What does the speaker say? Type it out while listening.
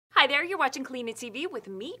Hi there, you're watching Clean It TV with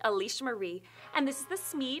me, Alicia Marie, and this is the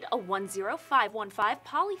Smead, a 10515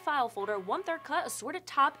 polyfile folder, 1/3 cut, assorted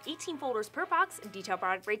top, 18 folders per box, detailed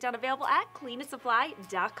product breakdown available at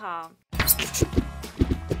cleanitsupply.com.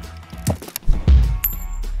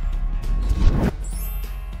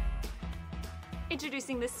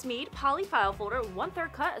 Introducing the Smead polyfile folder, 1/3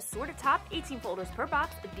 cut, assorted top, 18 folders per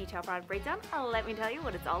box, detailed product breakdown. Let me tell you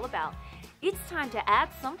what it's all about. It's time to add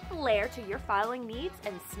some flair to your filing needs,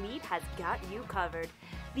 and Smead has got you covered.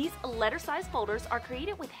 These letter-sized folders are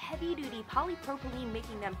created with heavy-duty polypropylene,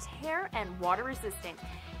 making them tear and water-resistant.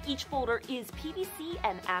 Each folder is PVC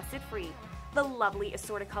and acid-free. The lovely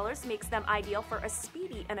assorted colors makes them ideal for a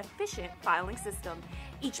speedy and efficient filing system.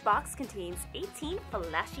 Each box contains 18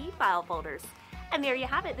 flashy file folders. And there you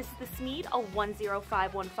have it. This is the Smead, a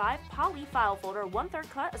 10515 poly file folder, 1/3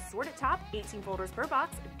 cut, assorted top, 18 folders per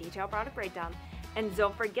box, detailed product breakdown. And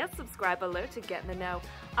don't forget, subscribe below to get in the know.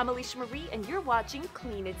 I'm Alicia Marie, and you're watching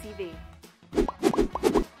Clean It TV.